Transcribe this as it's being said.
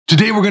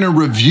Today we're gonna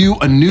review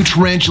a new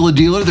tarantula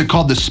dealer. They're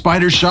called the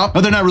Spider Shoppe.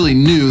 Now they're not really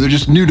new, they're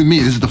just new to me.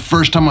 This is the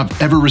first time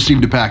I've ever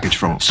received a package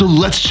from them. So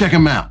let's check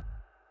them out.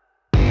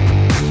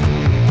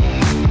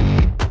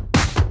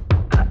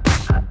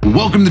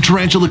 Welcome to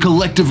Tarantula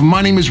Collective.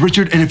 My name is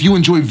Richard, and if you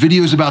enjoy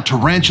videos about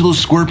tarantulas,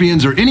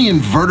 scorpions, or any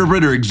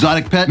invertebrate or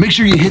exotic pet, make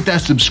sure you hit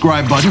that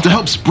subscribe button to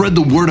help spread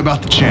the word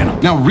about the channel.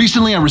 Now,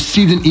 recently I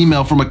received an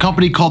email from a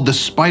company called the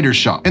Spider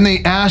Shoppe, and they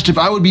asked if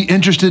I would be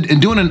interested in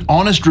doing an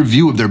honest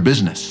review of their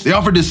business. They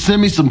offered to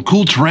send me some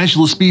cool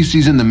tarantula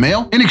species in the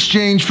mail in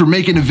exchange for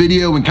making a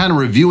video and kind of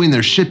reviewing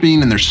their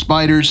shipping and their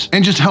spiders,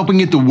 and just helping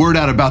get the word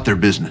out about their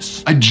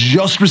business. I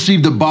just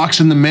received the box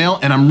in the mail,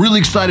 and I'm really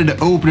excited to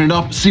open it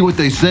up, see what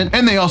they sent,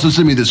 and they also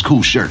sent me this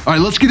cool shirt. All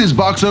right, let's get this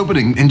box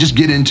opening and just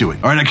get into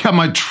it. All right, I got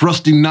my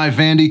trusty knife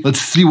handy. Let's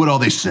see what all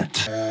they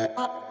sent. All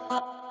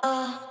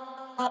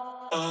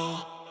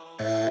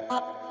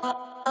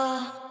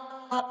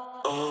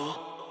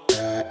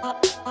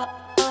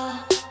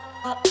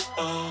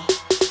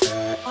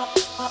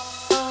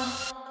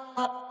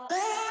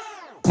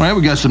right,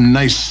 we got some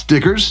nice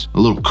stickers, a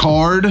little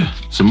card,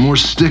 some more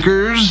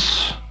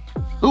stickers.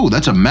 Oh,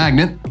 that's a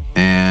magnet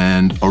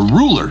and a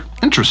ruler.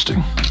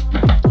 Interesting.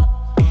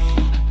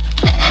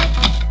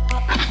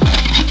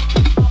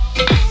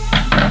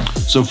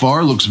 So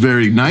far, looks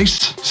very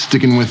nice.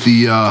 Sticking with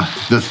the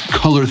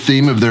color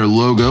theme of their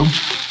logo.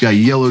 Got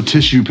yellow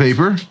tissue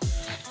paper.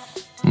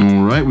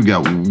 All right, we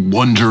got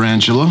one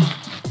tarantula.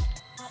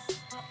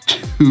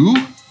 Two.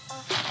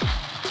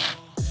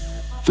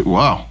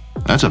 Wow,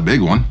 that's a big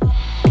one.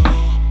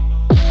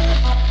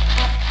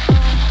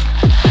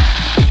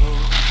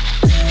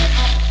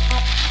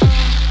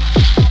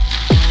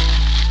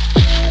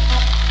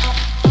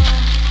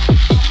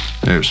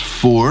 There's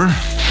four.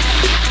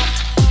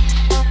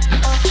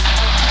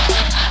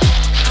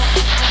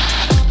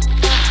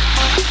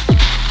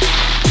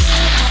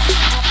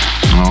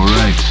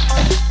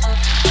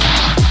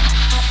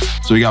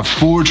 So we got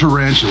four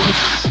tarantulas.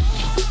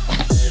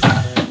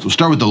 So we'll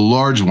start with the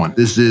large one.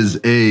 This is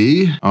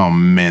a, oh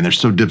man, they're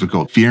so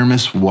difficult.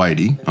 Firmus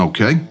whitey,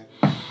 okay.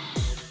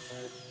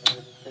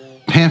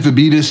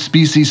 Pamphobetus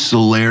species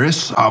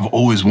solaris. I've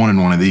always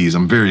wanted one of these.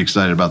 I'm very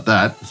excited about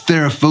that.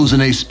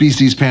 Theraphosenae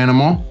species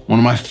Panama, one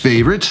of my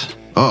favorite.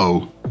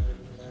 Uh-oh.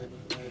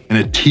 And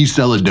a T.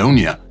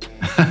 Celedonia.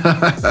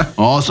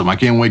 Awesome, I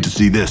can't wait to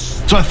see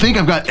this. So I think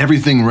I've got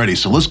everything ready,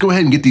 so let's go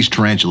ahead and get these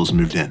tarantulas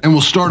moved in. And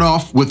we'll start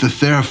off with the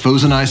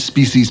Theraphosenae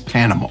species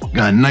Panama.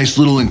 Got a nice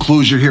little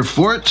enclosure here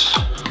for it.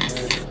 A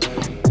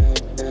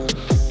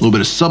little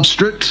bit of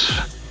substrate.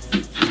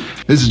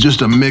 This is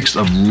just a mix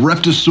of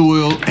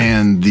reptisoil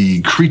and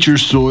the creature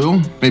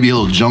soil. Maybe a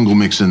little jungle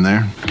mix in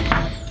there.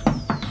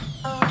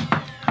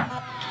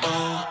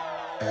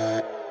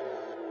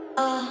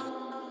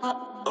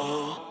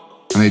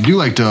 And they do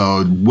like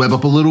to web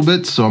up a little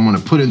bit, so I'm gonna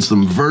put in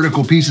some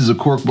vertical pieces of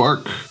cork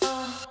bark.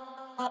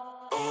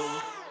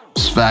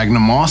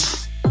 Sphagnum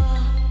moss.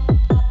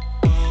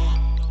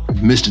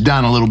 Mist it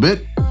down a little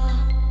bit.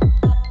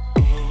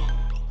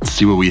 Let's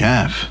see what we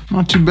have.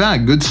 Not too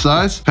bad, good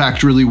size.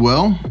 Packed really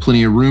well,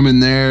 plenty of room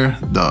in there.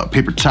 The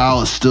paper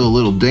towel is still a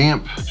little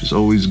damp, which is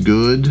always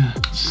good.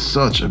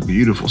 Such a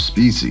beautiful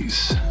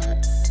species.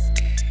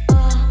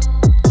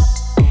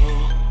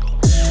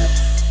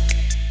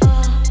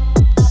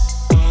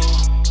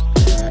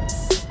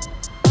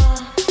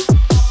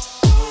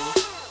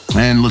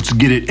 And let's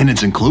get it in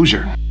its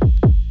enclosure.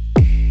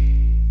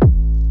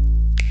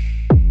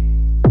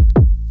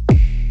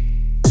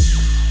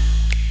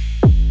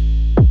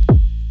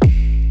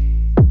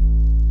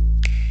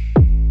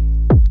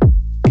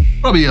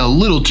 Probably a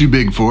little too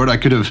big for it. I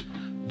could have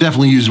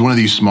definitely used one of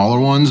these smaller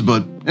ones,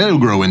 but it'll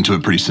grow into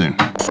it pretty soon.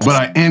 But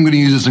I am gonna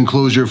use this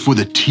enclosure for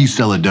the T.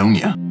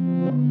 Celedonia.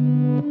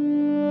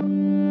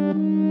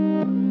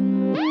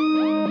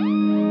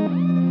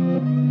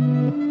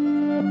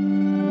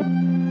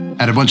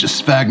 Add a bunch of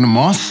sphagnum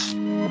moss.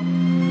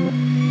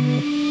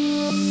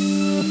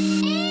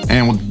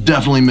 And we'll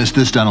definitely mist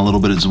this down a little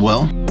bit as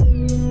well.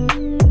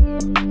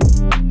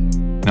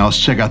 Now let's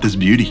check out this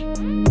beauty.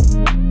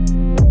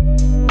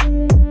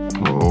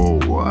 Oh,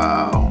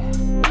 wow.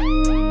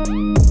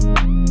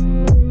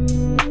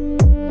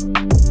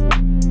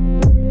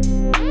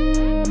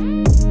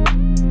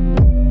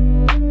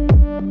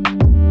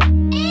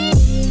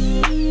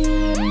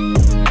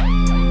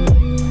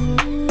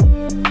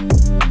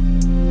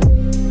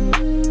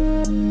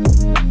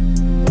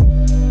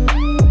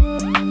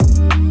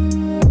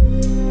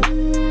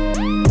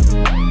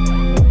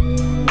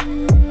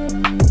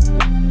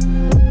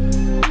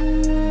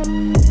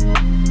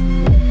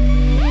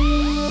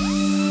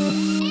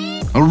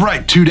 All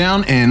right, two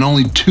down and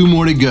only two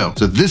more to go.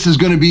 So this is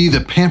gonna be the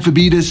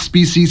Pamphobetus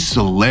species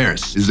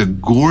solaris. It's a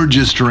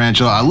gorgeous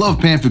tarantula. I love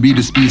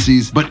Pamphobetus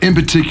species, but in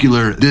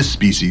particular, this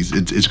species,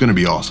 it's gonna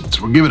be awesome.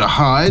 So we'll give it a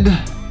hide.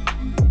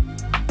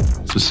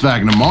 Some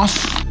sphagnum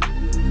moss.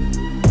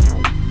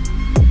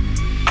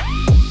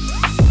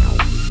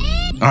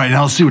 All right,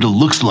 now let's see what it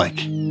looks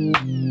like.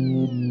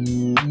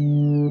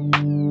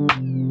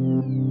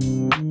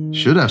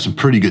 Should have some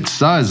pretty good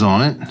size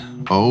on it.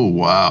 Oh,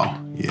 wow.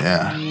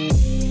 Yeah.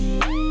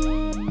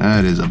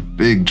 That is a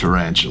big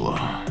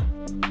tarantula.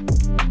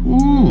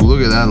 Ooh,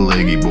 look at that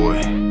leggy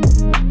boy.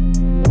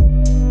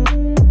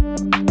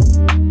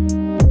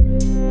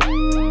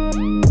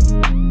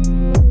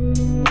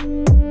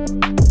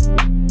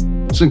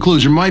 This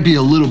enclosure might be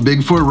a little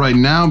big for it right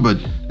now, but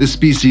this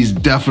species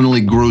definitely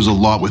grows a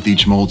lot with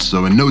each molt,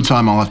 so in no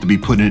time I'll have to be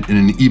putting it in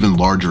an even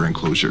larger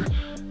enclosure.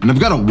 And I've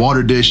got a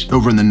water dish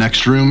over in the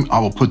next room. I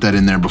will put that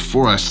in there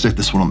before I set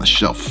this one on the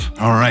shelf.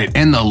 All right,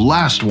 and the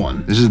last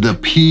one. This is the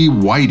P.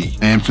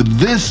 whitey. And for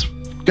this,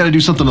 gotta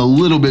do something a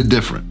little bit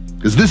different,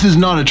 because this is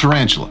not a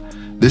tarantula.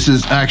 This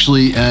is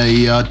actually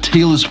a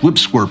Tailless Whip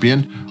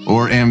Scorpion,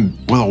 or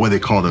what do they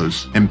call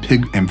those?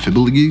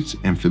 Amphibiles?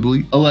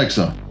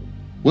 Alexa,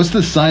 what's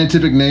the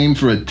scientific name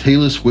for a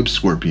Tailless Whip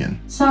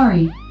Scorpion?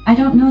 Sorry, I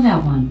don't know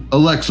that one.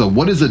 Alexa,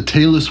 what is a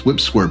Tailless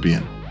Whip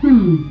Scorpion?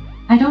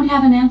 I don't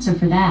have an answer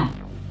for that.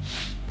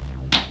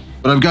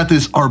 But I've got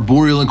this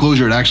arboreal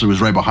enclosure. It actually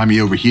was right behind me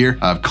over here.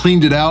 I've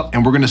cleaned it out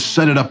and we're gonna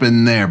set it up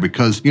in there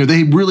because, you know,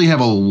 they really have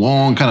a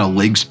long kind of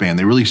leg span.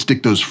 They really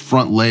stick those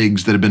front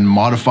legs that have been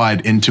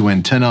modified into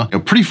antenna, you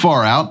know, pretty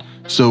far out.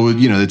 So,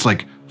 you know, it's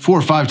like 4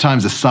 or 5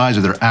 times the size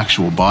of their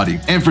actual body.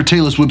 And for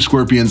Tailless Whip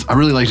Scorpions, I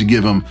really like to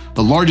give them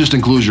the largest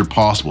enclosure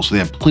possible so they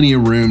have plenty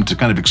of room to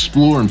kind of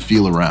explore and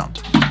feel around.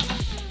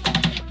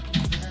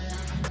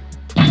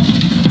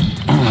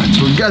 All right,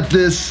 so we've got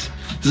this.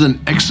 This is an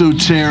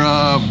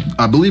Exoterra.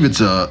 I believe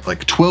it's a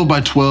like 12 by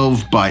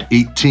 12 by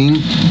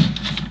 18.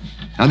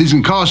 Now these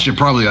can cost you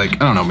probably like,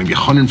 I don't know, maybe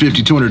 $150,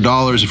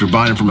 $200 if you're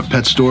buying them from a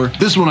pet store.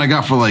 This one I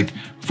got for like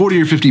 40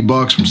 or 50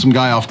 bucks from some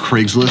guy off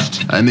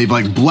Craigslist. And they've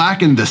like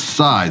blackened the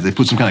sides. They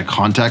put some kind of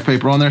contact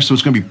paper on there. So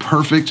it's gonna be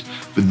perfect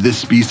for this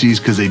species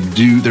because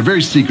they're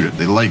very secretive.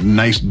 They like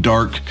nice,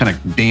 dark, kind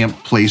of damp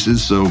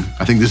places. So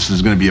I think this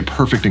is gonna be a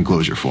perfect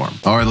enclosure for them.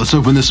 All right, let's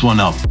open this one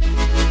up.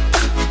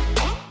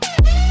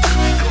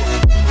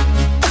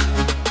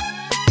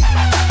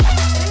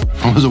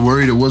 I wasn't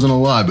worried it wasn't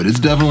alive, but it's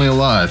definitely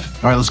alive.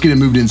 All right, let's get it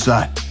moved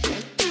inside.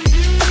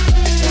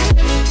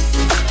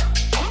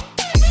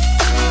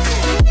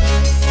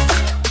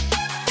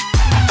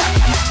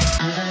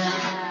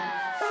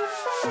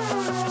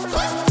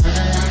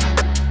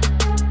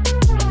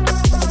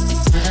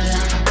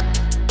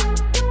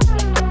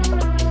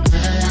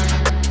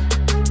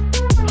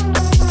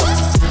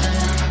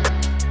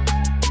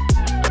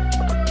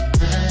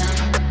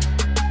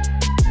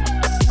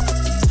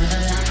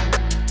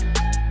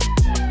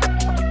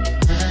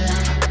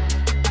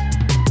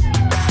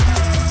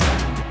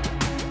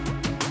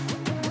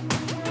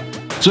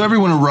 So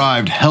everyone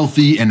arrived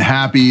healthy and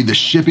happy. The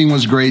shipping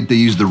was great. They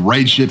used the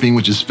right shipping,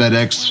 which is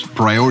FedEx,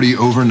 priority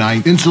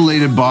overnight,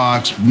 insulated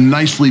box,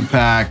 nicely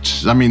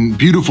packed. I mean,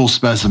 beautiful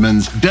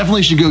specimens.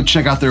 Definitely should go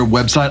check out their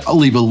website. I'll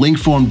leave a link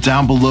for them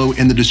down below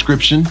in the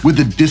description with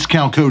a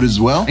discount code as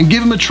well. And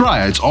give them a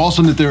try. It's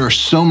awesome that there are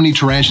so many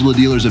tarantula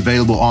dealers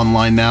available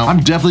online now.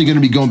 I'm definitely gonna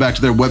be going back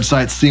to their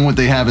website, seeing what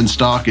they have in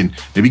stock, and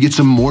maybe get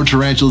some more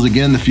tarantulas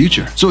again in the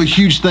future. So a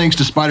huge thanks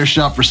to Spider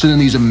Shoppe for sending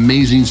these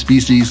amazing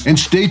species. And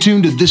stay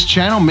tuned to this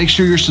channel. Make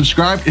sure you're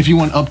subscribed if you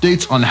want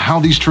updates on how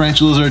these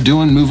tarantulas are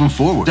doing moving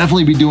forward.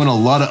 Definitely be doing a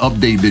lot of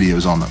update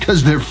videos on them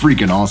because they're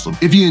freaking awesome.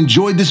 If you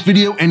enjoyed this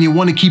video and you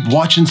want to keep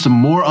watching some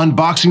more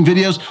unboxing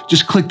videos,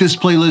 just click this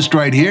playlist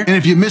right here. And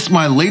if you missed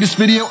my latest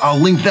video, I'll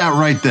link that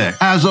right there.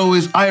 As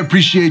always, I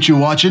appreciate you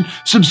watching.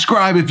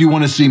 Subscribe if you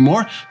want to see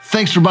more.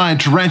 Thanks for buying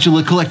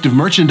Tarantula Collective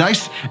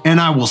merchandise,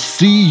 and I will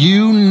see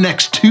you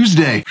next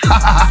Tuesday.